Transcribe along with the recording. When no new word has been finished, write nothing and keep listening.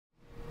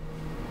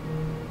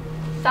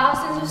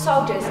Thousands of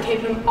soldiers came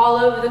from all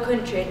over the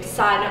country to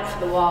sign up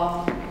for the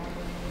war.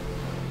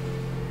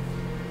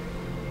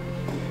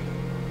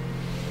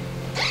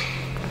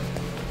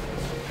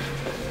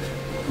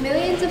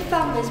 Millions of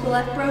families were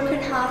left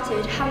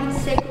broken-hearted, having to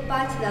say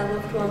goodbye to their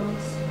loved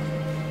ones.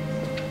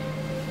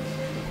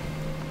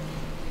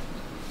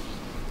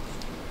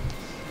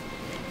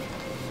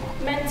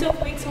 Men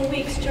took weeks and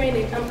weeks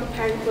training and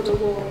preparing for the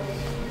war.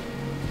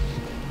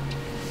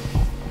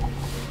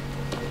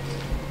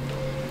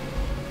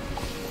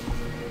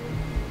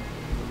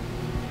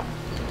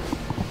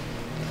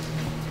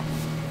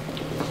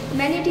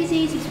 Many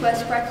diseases were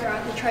spread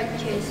throughout the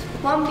trenches,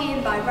 one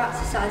being by rats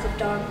the size of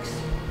dogs.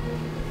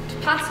 To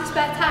pass the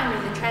spare time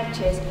in the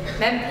trenches,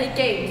 men played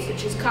games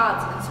such as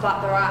cards and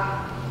splat the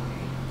rat.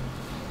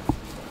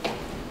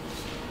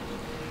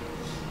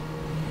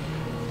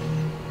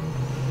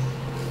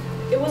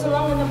 It was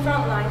along in the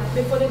front line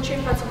before the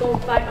troop had to go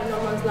fight on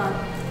no man's land.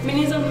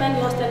 Millions of men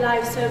lost their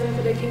lives serving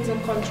for their kings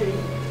and country.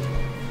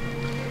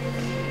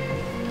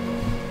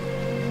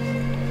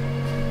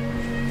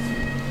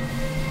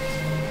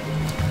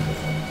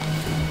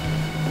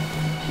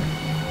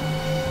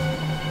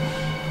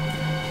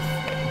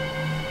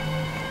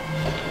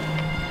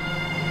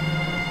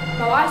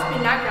 My wife's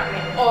been nagging at me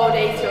all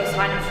day to go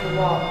sign up for the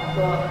war,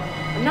 but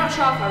I'm not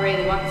sure if I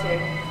really want to.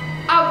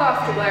 I'll go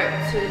after work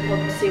to the pub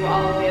to see what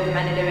all of the other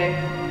men are doing.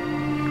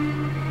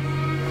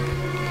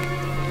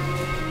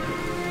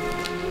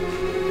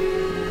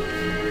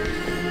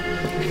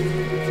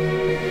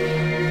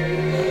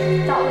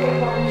 That was a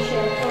one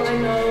shit. Oh, I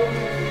know.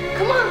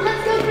 Come on,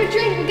 let's go for a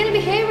drink. We're going to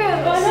be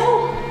heroes. Oh, I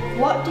know.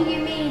 What do you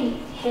mean,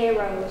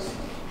 heroes?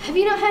 Have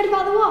you not heard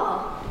about the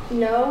war?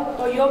 No.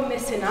 Oh, you're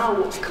missing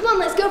out. Come on,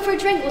 let's go for a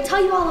drink. We'll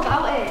tell you all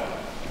about it.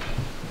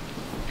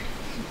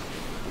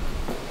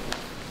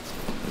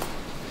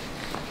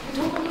 I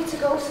don't want you to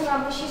go, son.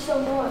 I miss you so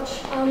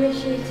much. I'll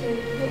miss you too.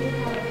 Make me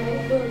proud,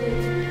 okay? Will do.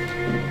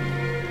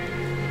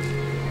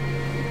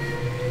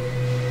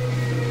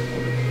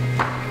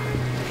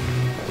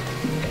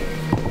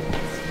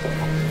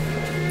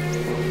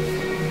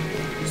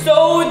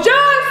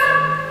 Soldiers!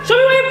 Show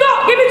me what you've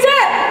got! Give me 10!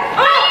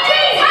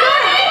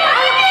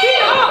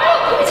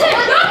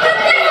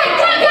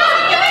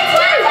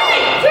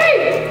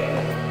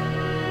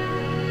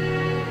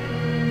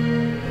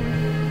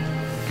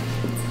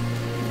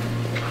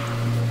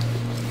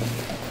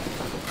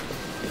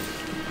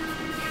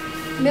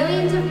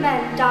 Millions of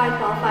men died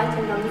while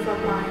fighting on the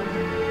front line.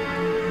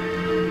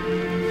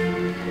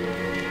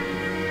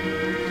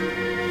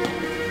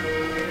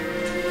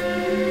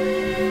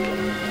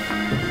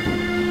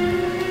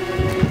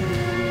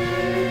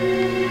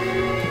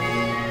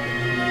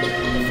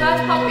 The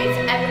first poppy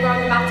to ever grow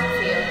on the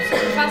battlefield, the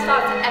first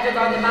flower to ever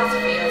grow on the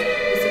battlefield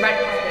was the red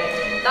poppy.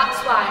 That's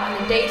why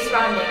on the day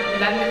surrounding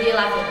November the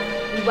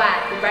 11th, we wear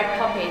the red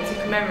poppy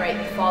to commemorate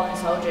the fallen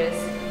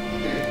soldiers.